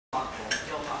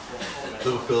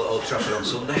Liverpool at Old Trafford on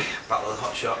Sunday, Battle of the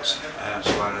Hot Shots.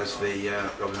 Suarez v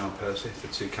Robin van Persie, the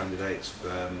two candidates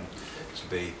to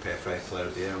be PFA Player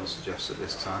of the Year, I would suggest at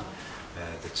this time.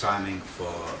 The timing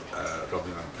for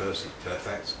Robin van Persie,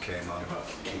 perfect, came on,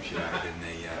 keeps United in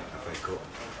the FA Cup.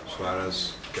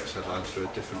 Suarez gets headlines for a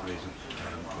different reason,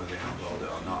 whether he handballed it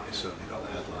or not, he certainly got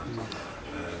the headlines.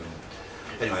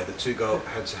 Anyway, the two go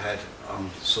head to head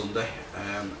on Sunday.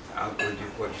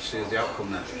 What do you see as the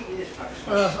outcome there?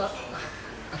 Well,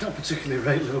 I don't particularly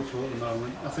rate Liverpool at the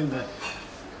moment. I think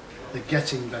they're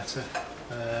getting better.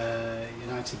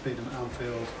 United beat them at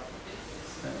Anfield,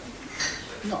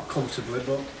 not comfortably,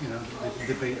 but you know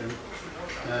they beat them.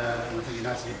 And I think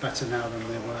United are better now than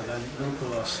they were then.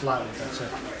 Liverpool are slightly better,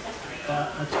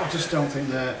 but I just don't think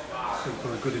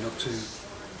Liverpool are good enough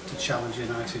to challenge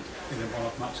United in a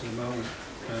one-off match at the moment.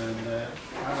 And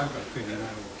I've got a feeling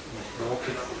they'll walk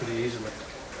it pretty easily.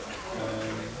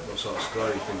 What sort of score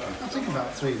are you thinking? I think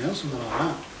about 3-0, something like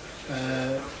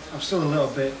that. I'm still a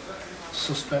little bit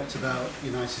suspect about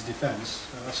United's defence,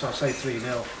 so I say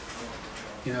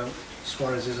 3-0. You know,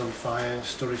 Suarez is on fire,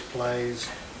 Sturridge plays.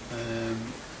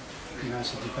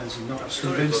 United's defence is not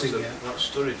convincing yet. That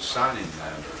Sturridge signing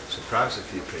surprised a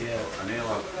few people, yeah. And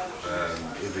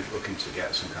he'll be looking to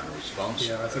get some kind of response.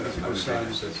 Yeah, I think it's a good sign.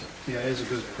 Yeah, it is a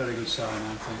very good sign,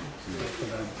 I think, for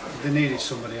them. They needed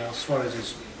somebody else. Suarez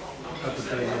has had the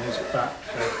brain in his back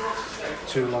for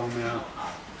too long now,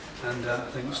 and I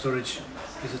think Sturridge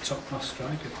is a top-class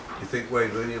striker. Do you think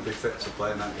Wayne Rooney will be fit to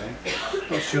play in that game?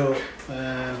 Not sure.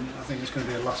 I think it's going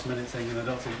to be a last-minute thing, and I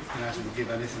don't think United will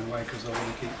give anything away because they'll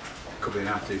want to keep. Could be an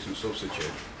half-decent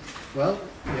substitute. Well,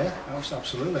 yeah,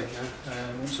 absolutely.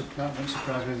 That wouldn't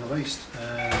surprise me in the least.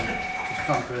 If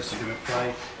Van Persie's going to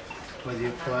play, whether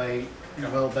you play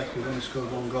Welbeck, who only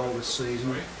scored one goal this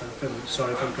season, I feel a bit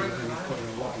sorry for him because he's put in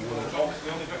a lot of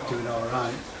work, doing all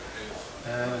right.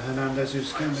 Hernandez,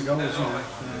 who's getting the goals, you know,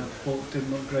 but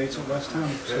didn't look great at West Ham.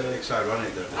 So. It's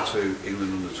ironic that the two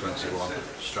England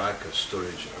under-21 strikers,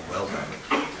 Sturridge and Welbeck,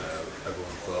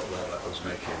 everyone thought Welbeck was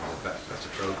making better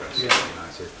progress at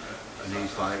United, and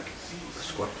he's like a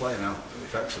squad player now,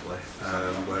 effectively,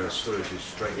 whereas Sturridge is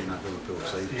straight in that Liverpool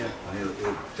team, and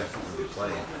he'll definitely be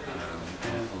playing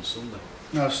on Sunday.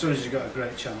 No, Sturridge has got a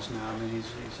great chance now. I mean,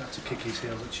 he's had to kick his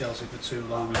heels at Chelsea for too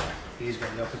long. He's got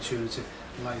the opportunity.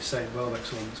 And like you say, Welbeck's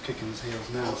the one that's kicking his heels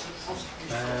now.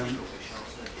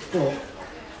 But,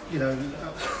 you know,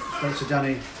 I spoke to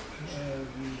Danny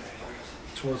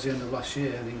towards the end of last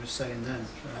year, and he was saying then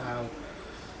how,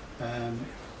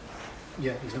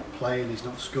 he's not playing, he's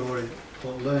not scoring,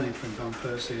 but learning from Van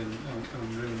Persie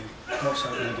and Rooney, what's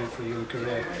that going to do for your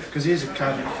career? Because he's a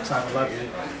kind of type of lad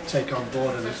who'll take on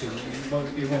board anything.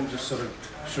 He won't just sort of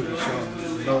shrug his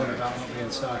shoulders and moan about not being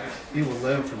inside. He will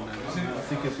learn from them. I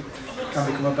think if he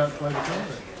can become a better player because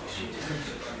of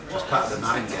it. As part of the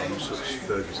 9 games, which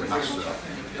Fergie's a master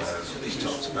of, he's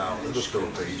talked about Liverpool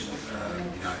being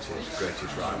United's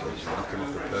greatest rivals, knocking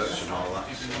off the perch and all that.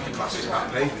 The classic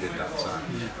Matt Page did that time,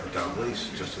 down Leeds,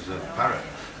 just as a parrot.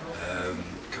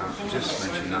 Can't just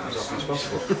mention that as often as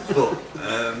possible. But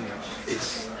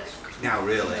it's now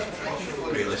really,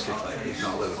 realistically, it's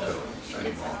not Liverpool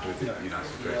anymore with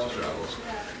United's greatest rivals.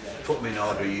 Put me in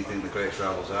order, you think the greatest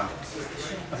rivals are? I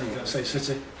think I'd say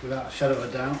City, without a shadow of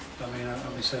a doubt. I mean,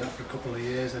 I've been saying that for a couple of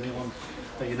years. Anyone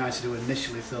that United who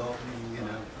initially thought, you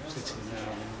know, City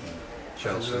now.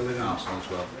 Chelsea, Arsenal as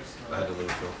well, ahead of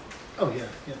Liverpool. Oh yeah,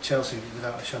 Chelsea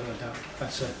without a shadow of a doubt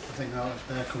better. I think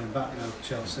they're coming back now,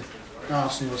 Chelsea.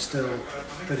 Arsenal are still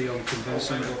pretty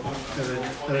unconvincing, but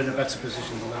they're in a better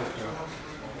position than Liverpool.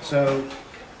 So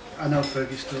I know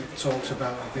Fergie still talks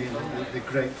about it being the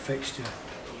great fixture.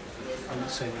 I'm not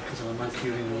saying because I'm a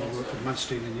Mancunian and I work for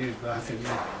Manchester News, but I think the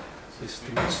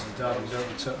Manchester derby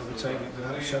is overtaking it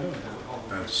without a shadow of a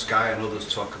doubt. Sky and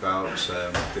others talk about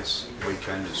this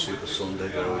weekend as Super Sunday.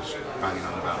 They're always banging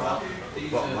on about that. But the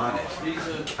bottom line is,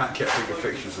 you can't get bigger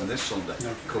fixtures than this Sunday. No.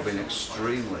 It could be an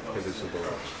extremely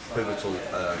pivotal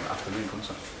afternoon, couldn't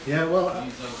it? Yeah, well,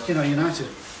 you know, United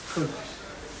could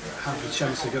have the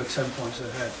chance to go 10 points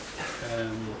ahead.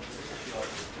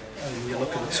 And you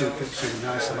look at the two fixtures in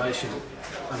isolation,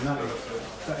 and that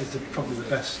is probably the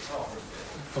best,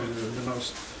 probably the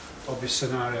most obvious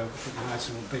scenario that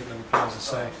United will beat Liverpool, as I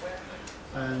say.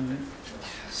 And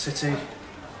City,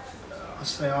 I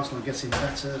say Arsenal are getting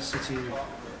better. City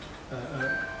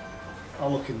are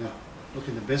looking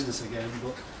the business again,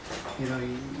 but you know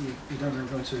you don't know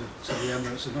going to the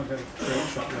Emirates. They've not got a great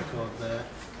track record there,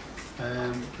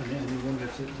 and you wonder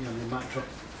if they might drop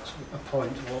a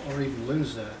point or even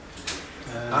lose there.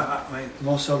 I mean,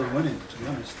 more so than winning, to be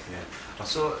honest. Yeah,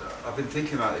 I've been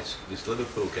thinking about this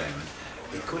Liverpool game, and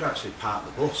he could actually park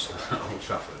the bus at Old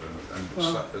Trafford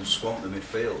and swamp the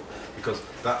midfield, because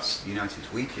that's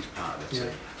United's weakest part of the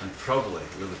team, and probably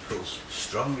Liverpool's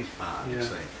strongest part of the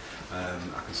team.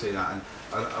 I can see that, and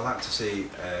I like to see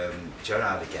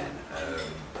Gerrard again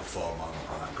perform on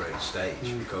that great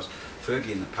stage, because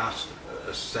Fergie in the past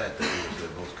has said that he was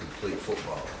the most complete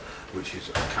footballer, which is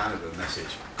a kind of a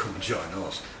message, come and join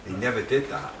us. He never did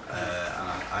that,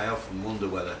 and I often wonder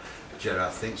whether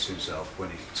Gerrard thinks to himself when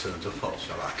he turns up, oh,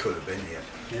 so I could have been here.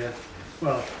 Yeah,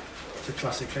 well, it's a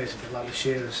classic case, a bit like the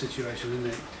Shearer situation, isn't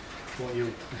it?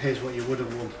 Here's what you would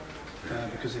have won,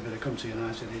 because if it had come to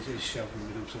United, his show would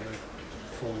have been absolutely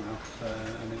full now,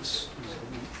 and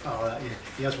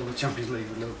he has won the Champions League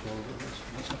with Liverpool, but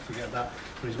let's not forget that,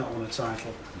 but he's not won a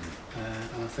title,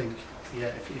 and I think,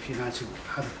 if United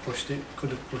had pushed it,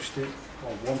 could have pushed it,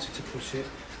 or wanted to push it,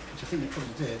 which I think they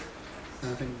probably did,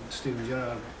 and I think Steven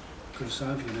Gerrard could have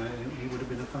signed for United, he would have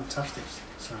been a fantastic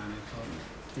signing.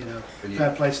 But,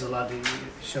 fair play to the lad, he's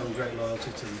shown great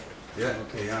loyalty to them. Yeah,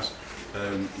 he has.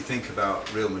 You think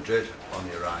about Real Madrid on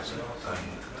the horizon, and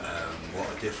what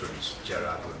a difference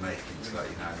Gerrard would make into that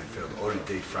United midfield, or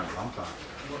indeed Frank Lampard.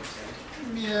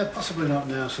 Yeah, possibly not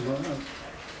now.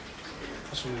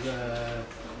 Possibly,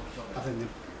 I think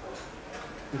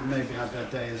they've maybe had their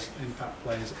day as impact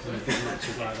players in big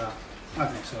matches like that. I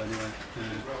think so anyway.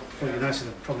 But United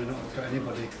have probably not got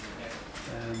anybody.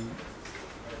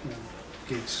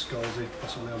 Giggs, Scalzi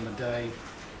possibly on the day.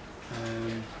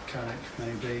 Carrick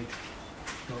maybe.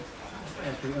 But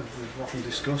as we've often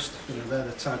discussed, they're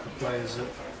the type of players that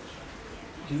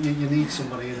you need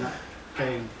somebody in that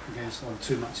game on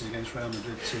 2 matches against Real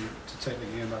Madrid to take the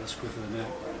game by the scruff of the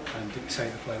neck and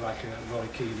dictate the play like Roy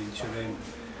Keane in Turin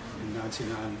in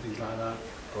 '99, things like that.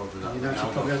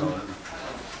 United probably hasn't.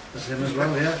 That's him as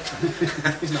well, yeah.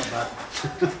 He's not bad.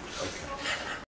 Okay.